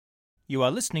You are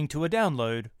listening to a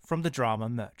download from the Drama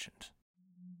Merchant.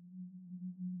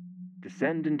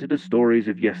 Descend into the stories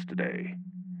of yesterday,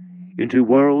 into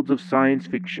worlds of science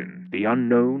fiction, the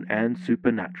unknown and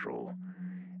supernatural.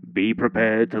 Be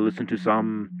prepared to listen to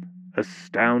some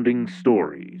astounding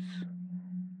stories.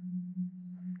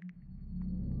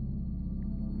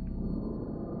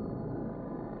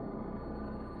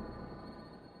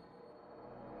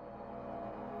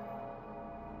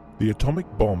 The atomic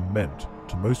bomb meant,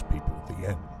 to most people, the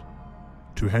end.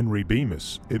 To Henry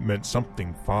Bemis, it meant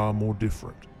something far more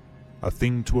different, a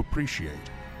thing to appreciate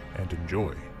and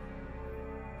enjoy.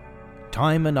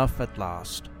 Time Enough at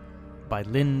Last, by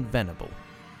Lynn Venable.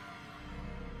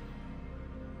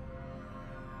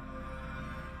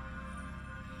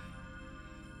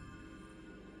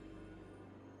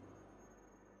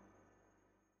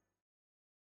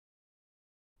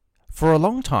 For a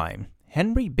long time,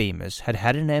 Henry Bemis had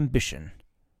had an ambition: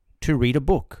 to read a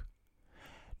book.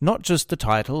 Not just the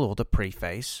title or the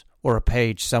preface, or a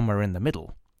page somewhere in the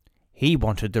middle. He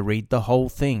wanted to read the whole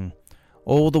thing,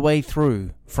 all the way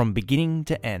through, from beginning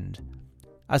to end.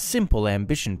 A simple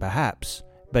ambition perhaps,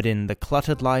 but in the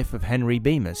cluttered life of Henry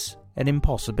Bemis, an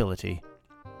impossibility.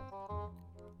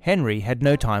 Henry had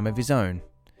no time of his own.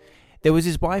 There was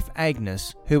his wife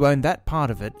Agnes, who owned that part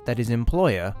of it that his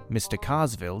employer, Mr.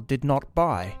 Carsville, did not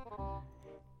buy.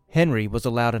 Henry was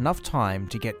allowed enough time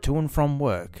to get to and from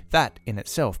work, that in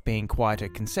itself being quite a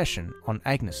concession on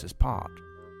Agnes's part.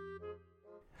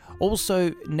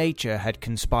 Also, nature had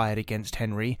conspired against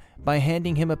Henry by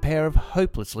handing him a pair of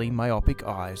hopelessly myopic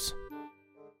eyes.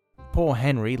 Poor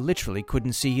Henry literally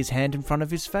couldn't see his hand in front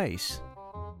of his face.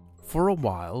 For a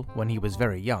while, when he was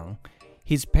very young,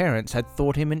 his parents had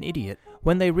thought him an idiot.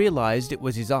 When they realized it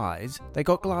was his eyes, they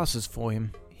got glasses for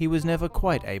him. He was never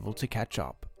quite able to catch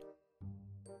up.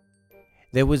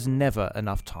 There was never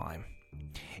enough time.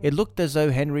 It looked as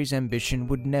though Henry's ambition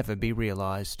would never be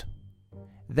realized.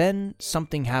 Then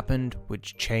something happened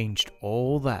which changed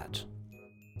all that.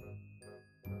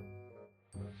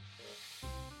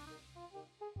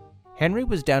 Henry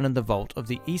was down in the vault of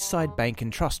the Eastside Bank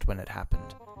and Trust when it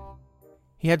happened.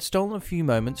 He had stolen a few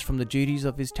moments from the duties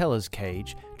of his teller's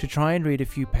cage to try and read a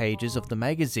few pages of the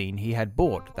magazine he had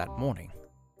bought that morning.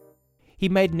 He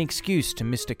made an excuse to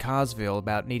Mr. Carsville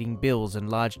about needing bills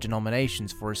and large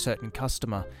denominations for a certain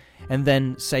customer, and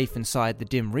then, safe inside the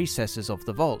dim recesses of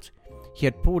the vault, he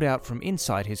had pulled out from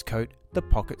inside his coat the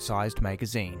pocket-sized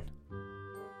magazine.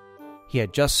 He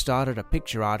had just started a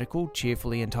picture article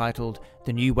cheerfully entitled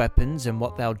 "The New Weapons and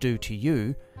What They'll Do to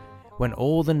You," when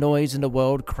all the noise in the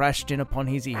world crashed in upon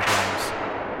his eardrums.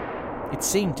 It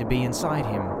seemed to be inside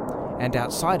him, and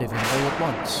outside of him all at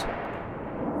once.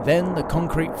 Then the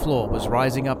concrete floor was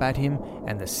rising up at him,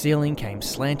 and the ceiling came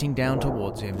slanting down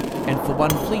towards him, and for one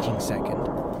fleeting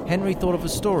second, Henry thought of a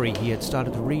story he had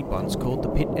started to read once called The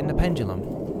Pit and the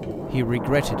Pendulum. He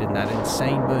regretted in that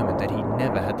insane moment that he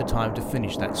never had the time to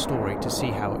finish that story to see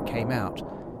how it came out.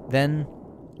 Then,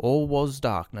 all was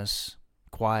darkness,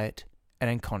 quiet,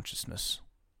 and unconsciousness.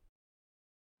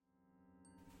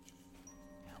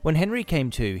 When Henry came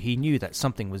to, he knew that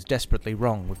something was desperately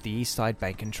wrong with the Eastside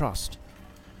Bank and Trust.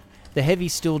 The heavy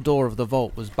steel door of the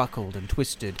vault was buckled and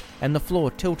twisted, and the floor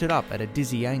tilted up at a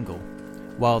dizzy angle,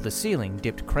 while the ceiling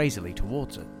dipped crazily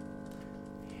towards it.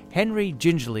 Henry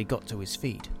gingerly got to his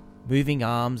feet, moving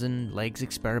arms and legs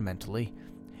experimentally.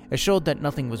 Assured that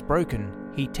nothing was broken,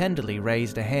 he tenderly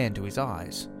raised a hand to his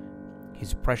eyes.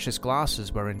 His precious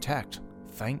glasses were intact,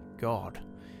 thank God.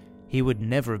 He would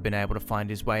never have been able to find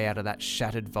his way out of that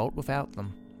shattered vault without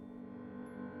them.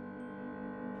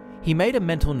 He made a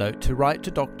mental note to write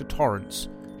to Dr. Torrance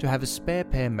to have a spare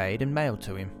pair made and mailed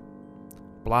to him.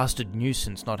 Blasted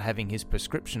nuisance not having his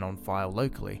prescription on file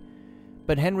locally,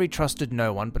 but Henry trusted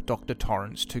no one but Dr.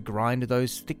 Torrance to grind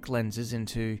those thick lenses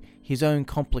into his own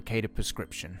complicated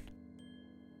prescription.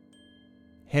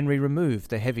 Henry removed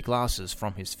the heavy glasses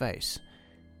from his face.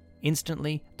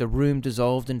 Instantly, the room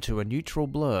dissolved into a neutral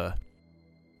blur.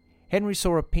 Henry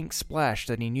saw a pink splash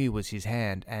that he knew was his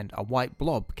hand, and a white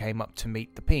blob came up to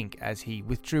meet the pink as he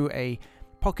withdrew a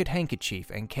pocket handkerchief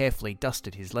and carefully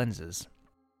dusted his lenses.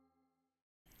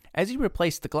 As he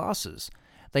replaced the glasses,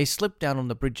 they slipped down on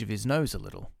the bridge of his nose a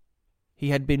little.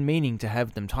 He had been meaning to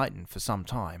have them tightened for some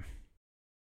time.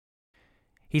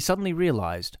 He suddenly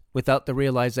realized, without the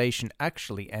realization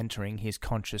actually entering his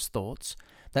conscious thoughts,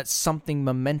 that something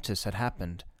momentous had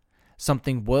happened.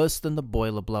 Something worse than the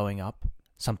boiler blowing up,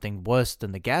 something worse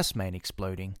than the gas main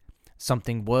exploding,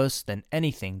 something worse than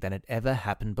anything that had ever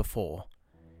happened before.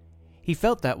 He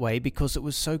felt that way because it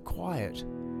was so quiet.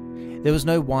 There was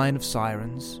no whine of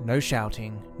sirens, no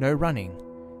shouting, no running.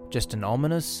 just an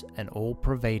ominous and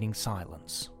all-pervading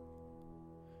silence.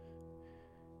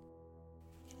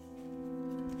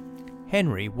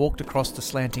 Henry walked across the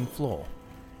slanting floor,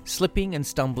 slipping and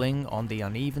stumbling on the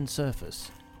uneven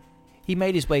surface. He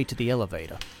made his way to the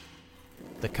elevator.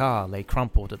 The car lay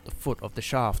crumpled at the foot of the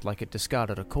shaft like a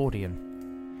discarded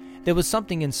accordion. There was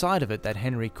something inside of it that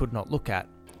Henry could not look at,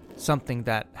 something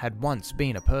that had once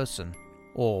been a person,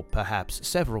 or perhaps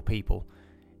several people.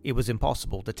 It was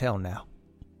impossible to tell now.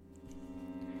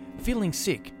 Feeling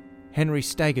sick, Henry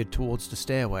staggered towards the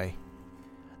stairway.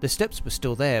 The steps were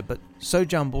still there, but so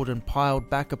jumbled and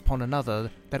piled back upon another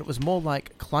that it was more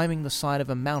like climbing the side of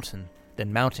a mountain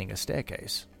than mounting a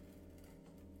staircase.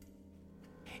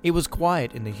 It was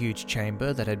quiet in the huge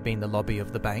chamber that had been the lobby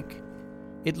of the bank.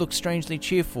 It looked strangely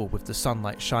cheerful with the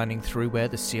sunlight shining through where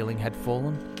the ceiling had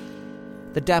fallen.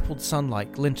 The dappled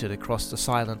sunlight glinted across the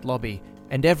silent lobby,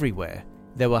 and everywhere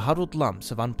there were huddled lumps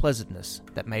of unpleasantness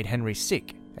that made Henry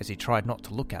sick as he tried not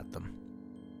to look at them.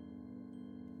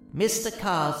 "Mr.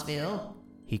 Carsville,"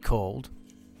 he called.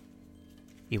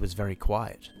 He was very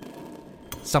quiet.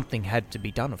 Something had to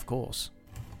be done, of course.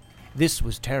 This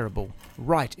was terrible,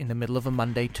 right in the middle of a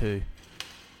Monday too.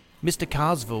 Mr.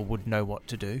 Carsville would know what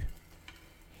to do.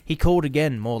 He called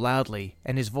again more loudly,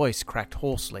 and his voice cracked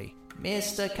hoarsely.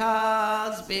 "Mr.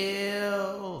 Carsville."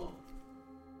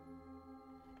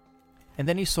 And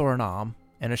then he saw an arm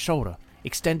and a shoulder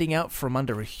extending out from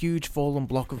under a huge fallen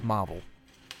block of marble.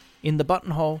 In the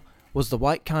buttonhole was the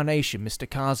white carnation Mr.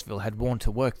 Carsville had worn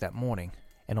to work that morning,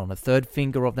 and on the third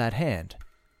finger of that hand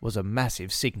was a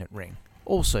massive signet ring,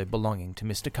 also belonging to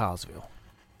Mr. Carsville.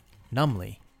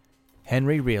 Numbly,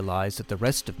 Henry realized that the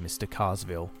rest of Mr.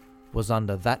 Carsville was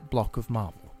under that block of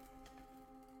marble.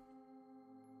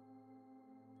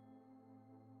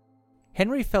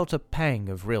 Henry felt a pang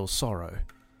of real sorrow.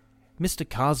 Mr.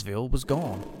 Carsville was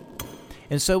gone,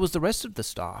 and so was the rest of the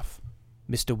staff.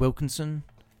 Mr. Wilkinson,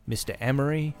 Mr.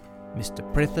 Emery, Mr.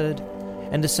 Prithard,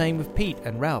 and the same with Pete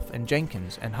and Ralph and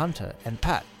Jenkins and Hunter and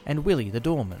Pat and Willie the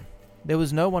doorman. There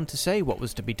was no one to say what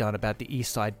was to be done about the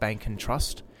Eastside Bank and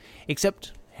Trust,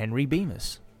 except Henry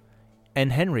Bemis.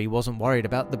 And Henry wasn't worried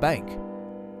about the bank.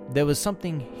 There was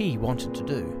something he wanted to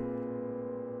do.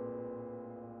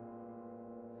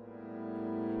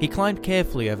 He climbed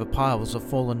carefully over piles of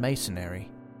fallen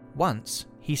masonry. Once,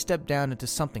 he stepped down into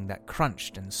something that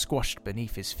crunched and squashed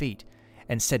beneath his feet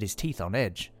and set his teeth on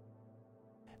edge.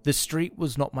 The street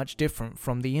was not much different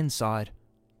from the inside.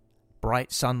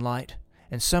 Bright sunlight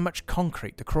and so much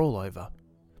concrete to crawl over.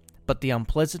 But the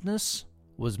unpleasantness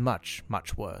was much,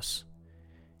 much worse.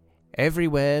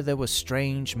 Everywhere there were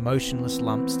strange, motionless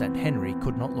lumps that Henry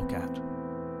could not look at.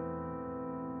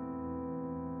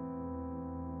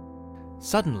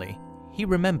 Suddenly, he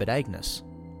remembered Agnes.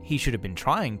 He should have been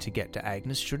trying to get to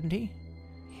Agnes, shouldn't he?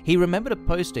 He remembered a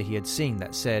poster he had seen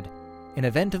that said, "In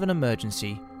event of an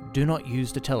emergency, do not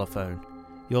use the telephone.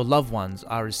 Your loved ones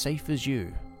are as safe as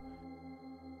you."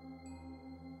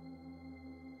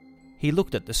 He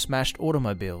looked at the smashed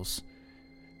automobiles,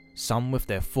 some with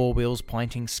their four wheels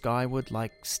pointing skyward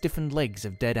like stiffened legs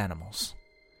of dead animals.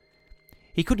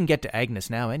 He couldn't get to Agnes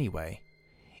now anyway.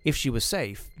 If she was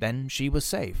safe, then she was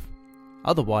safe.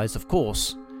 Otherwise, of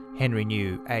course, Henry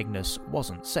knew Agnes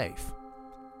wasn't safe.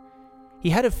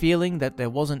 He had a feeling that there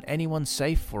wasn't anyone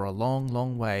safe for a long,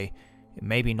 long way,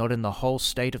 maybe not in the whole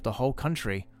state of the whole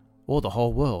country, or the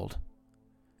whole world.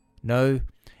 No,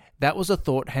 that was a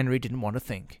thought Henry didn't want to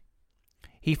think.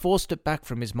 He forced it back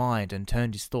from his mind and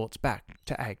turned his thoughts back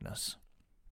to Agnes.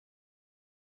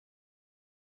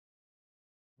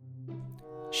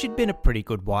 She'd been a pretty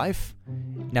good wife,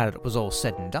 now that it was all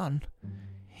said and done.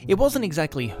 It wasn't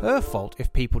exactly her fault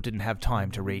if people didn't have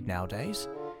time to read nowadays.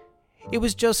 It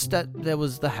was just that there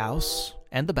was the house,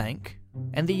 and the bank,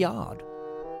 and the yard.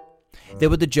 There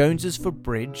were the Joneses for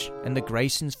bridge, and the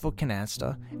Graysons for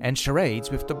canasta, and charades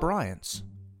with the Bryants.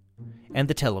 And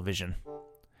the television.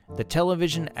 The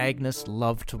television Agnes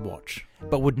loved to watch,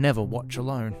 but would never watch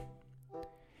alone.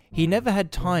 He never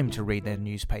had time to read their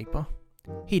newspaper.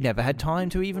 He never had time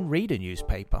to even read a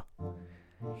newspaper.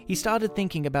 He started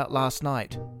thinking about last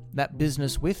night, that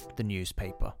business with the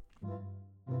newspaper.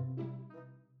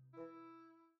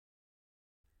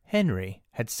 Henry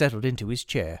had settled into his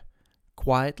chair,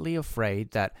 quietly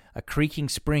afraid that a creaking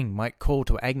spring might call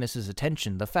to Agnes's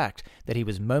attention the fact that he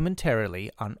was momentarily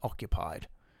unoccupied.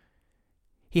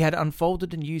 He had unfolded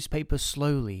the newspaper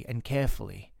slowly and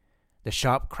carefully. The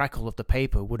sharp crackle of the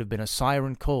paper would have been a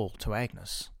siren call to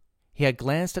Agnes. He had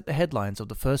glanced at the headlines of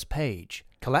the first page,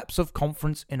 "Collapse of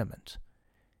Conference Imminent."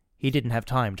 He didn't have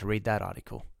time to read that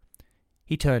article.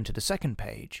 He turned to the second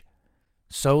page.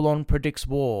 Solon predicts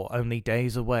war only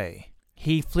days away.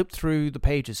 He flipped through the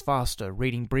pages faster,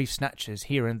 reading brief snatches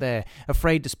here and there,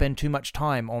 afraid to spend too much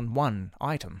time on one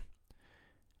item.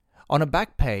 On a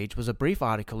back page was a brief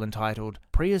article entitled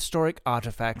Prehistoric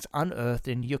Artifacts Unearthed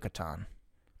in Yucatan.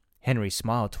 Henry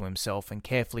smiled to himself and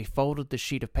carefully folded the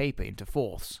sheet of paper into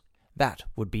fourths. That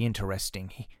would be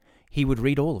interesting. He would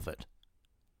read all of it.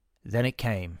 Then it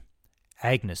came.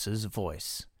 Agnes's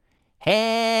voice.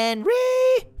 "Henry!"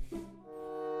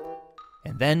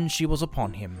 And then she was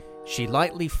upon him. She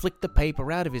lightly flicked the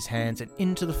paper out of his hands and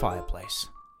into the fireplace.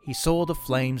 He saw the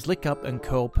flames lick up and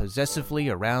curl possessively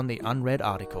around the unread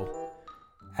article.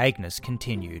 Agnes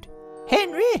continued.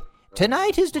 "Henry,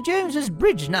 tonight is the Joneses'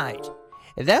 bridge night.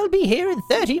 They'll be here in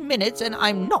 30 minutes and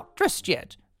I'm not dressed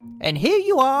yet. And here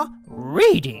you are,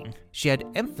 reading." She had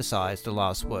emphasized the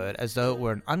last word as though it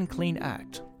were an unclean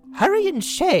act. "Hurry and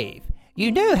shave. You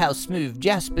know how smooth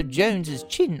Jasper Jones's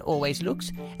chin always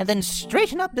looks, and then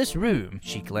straighten up this room."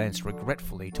 She glanced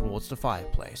regretfully towards the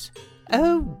fireplace.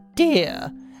 "Oh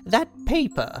dear, that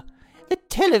paper, the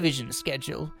television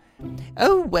schedule.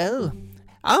 Oh well,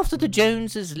 after the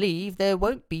Joneses leave there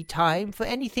won't be time for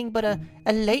anything but a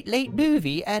late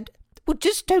movie and... Well,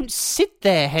 just don't sit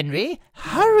there, Henry.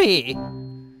 Hurry!"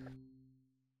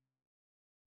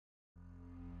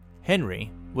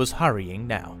 Henry was hurrying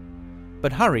now,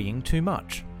 but hurrying too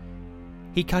much.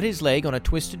 He cut his leg on a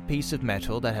twisted piece of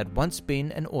metal that had once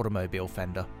been an automobile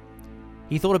fender.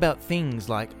 He thought about things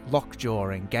like lockjaw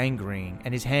and gangrene,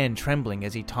 and his hand trembling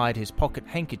as he tied his pocket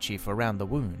handkerchief around the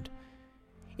wound.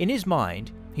 In his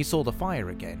mind, he saw the fire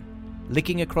again,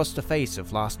 licking across the face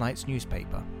of last night's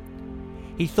newspaper.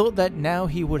 He thought that now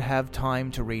he would have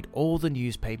time to read all the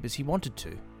newspapers he wanted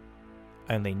to.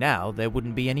 Only now there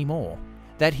wouldn't be any more.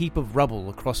 That heap of rubble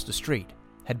across the street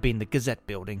had been the Gazette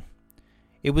building.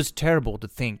 It was terrible to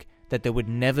think that there would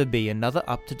never be another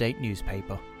up-to-date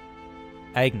newspaper.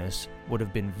 Agnes would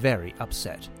have been very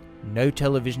upset. No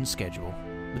television schedule.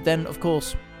 But then, of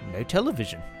course, no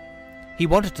television. He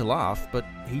wanted to laugh, but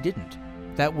he didn't.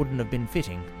 That wouldn't have been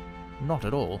fitting. Not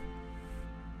at all.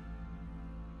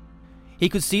 He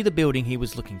could see the building he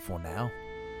was looking for now,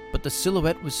 but the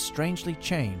silhouette was strangely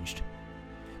changed.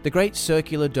 The great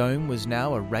circular dome was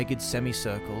now a ragged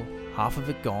semicircle, half of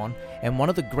it gone, and one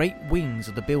of the great wings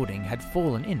of the building had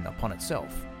fallen in upon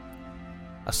itself.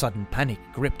 A sudden panic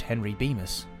gripped Henry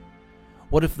Bemis.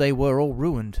 What if they were all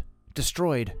ruined,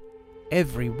 destroyed,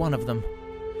 every one of them?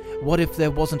 What if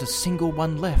there wasn't a single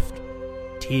one left?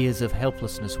 Tears of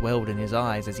helplessness welled in his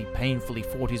eyes as he painfully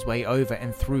fought his way over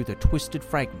and through the twisted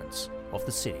fragments of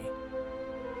the city.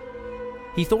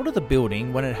 He thought of the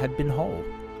building when it had been whole.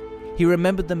 He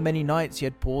remembered the many nights he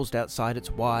had paused outside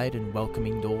its wide and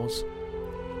welcoming doors.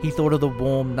 He thought of the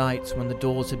warm nights when the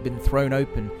doors had been thrown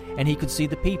open and he could see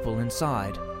the people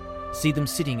inside, see them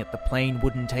sitting at the plain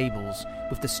wooden tables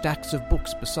with the stacks of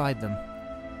books beside them.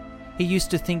 He used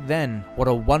to think then what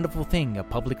a wonderful thing a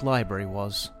public library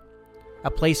was. A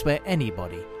place where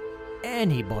anybody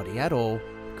at all,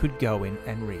 could go in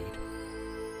and read.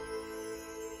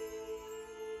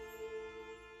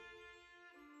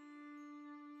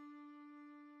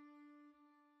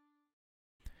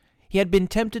 He had been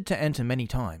tempted to enter many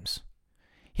times.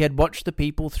 He had watched the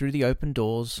people through the open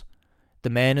doors, the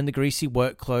men in the greasy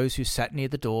work clothes who sat near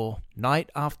the door, night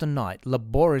after night,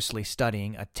 laboriously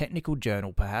studying a technical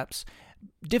journal perhaps,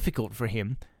 difficult for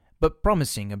him, but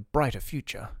promising a brighter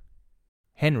future.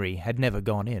 Henry had never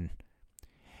gone in.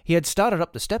 He had started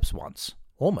up the steps once,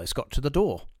 almost got to the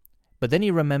door, but then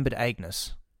he remembered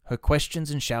Agnes, her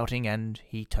questions and shouting, and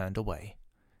he turned away.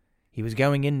 He was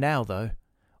going in now, though,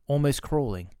 almost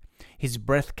crawling, his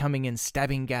breath coming in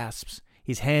stabbing gasps,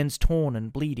 his hands torn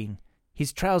and bleeding.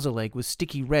 His trouser leg was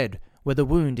sticky red where the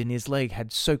wound in his leg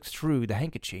had soaked through the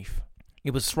handkerchief.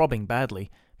 It was throbbing badly,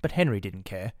 but Henry didn't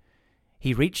care.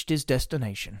 He reached his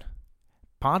destination.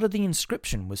 Part of the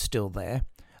inscription was still there,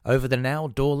 over the now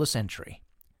doorless entry.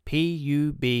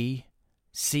 P-U-B-C-L-I-B-R.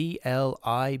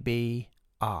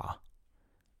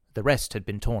 The rest had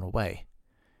been torn away.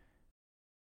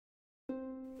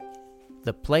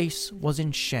 The place was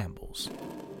in shambles.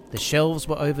 The shelves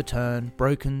were overturned,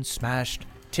 broken, smashed,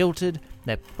 tilted,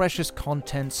 their precious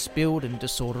contents spilled in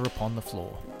disorder upon the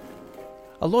floor.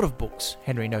 A lot of books,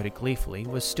 Henry noted gleefully,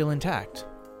 were still intact,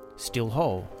 still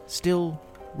whole, still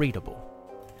readable.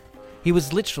 He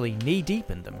was literally knee-deep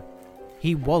in them.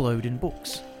 He wallowed in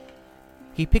books.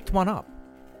 He picked one up.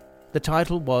 The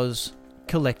title was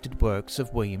Collected Works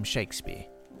of William Shakespeare.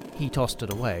 He tossed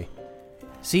it away.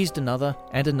 Seized another,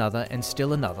 and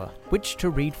still another. Which to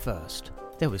read first?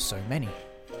 There were so many.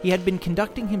 He had been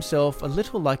conducting himself a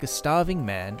little like a starving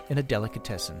man in a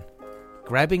delicatessen.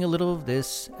 grabbing a little of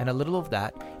this and a little of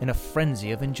that in a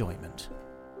frenzy of enjoyment.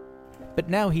 But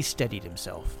now he steadied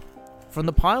himself. From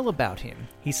the pile about him,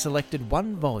 he selected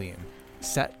one volume,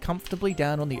 sat comfortably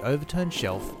down on the overturned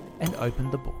shelf, and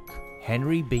opened the book.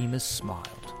 Henry Bemis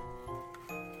smiled.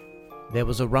 There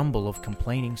was a rumble of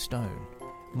complaining stone,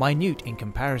 minute in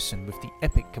comparison with the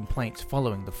epic complaints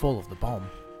following the fall of the bomb.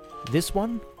 This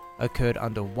one occurred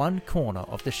under one corner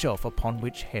of the shelf upon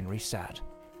which Henry sat.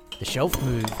 The shelf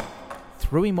moved,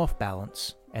 threw him off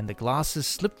balance, and the glasses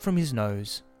slipped from his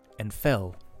nose and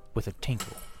fell with a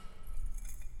tinkle.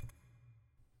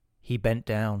 He bent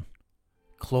down,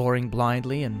 clawing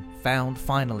blindly, and found,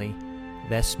 finally,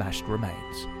 their smashed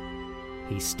remains.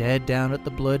 He stared down at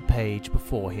the blurred page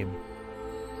before him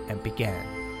and began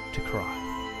to cry.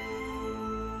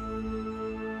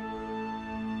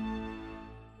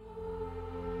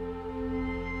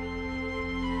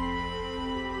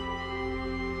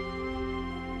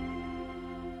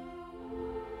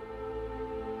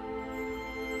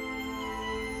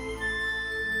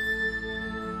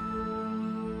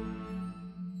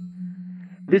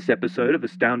 This episode of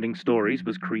Astounding Stories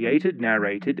was created,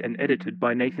 narrated, and edited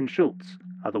by Nathan Schultz,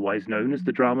 otherwise known as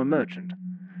the Drama Merchant.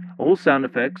 All sound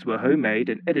effects were homemade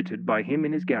and edited by him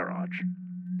in his garage.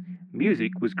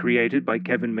 Music was created by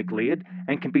Kevin MacLeod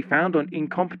and can be found on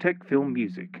Incompetech Film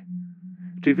Music.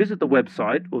 To visit the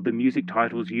website or the music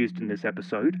titles used in this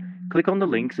episode, click on the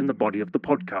links in the body of the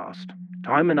podcast.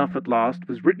 Time Enough at Last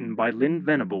was written by Lynn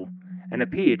Venable and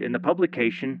appeared in the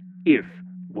publication If,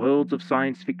 Worlds of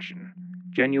Science Fiction,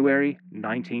 January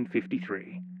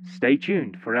 1953. Stay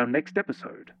tuned for our next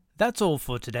episode. That's all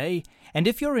for today, and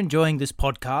if you're enjoying this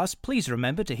podcast, please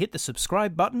remember to hit the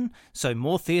subscribe button so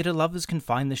more theatre lovers can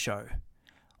find the show.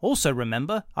 Also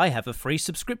remember, I have a free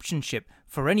subscription ship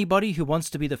for anybody who wants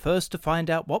to be the first to find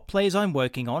out what plays I'm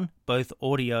working on, both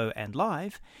audio and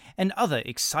live, and other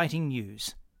exciting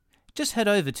news. Just head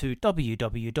over to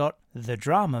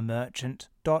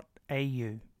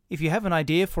www.thedramamerchant.au. If you have an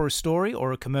idea for a story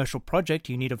or a commercial project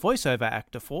you need a voiceover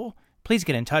actor for, please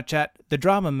get in touch at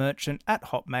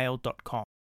thedramamerchant@hotmail.com.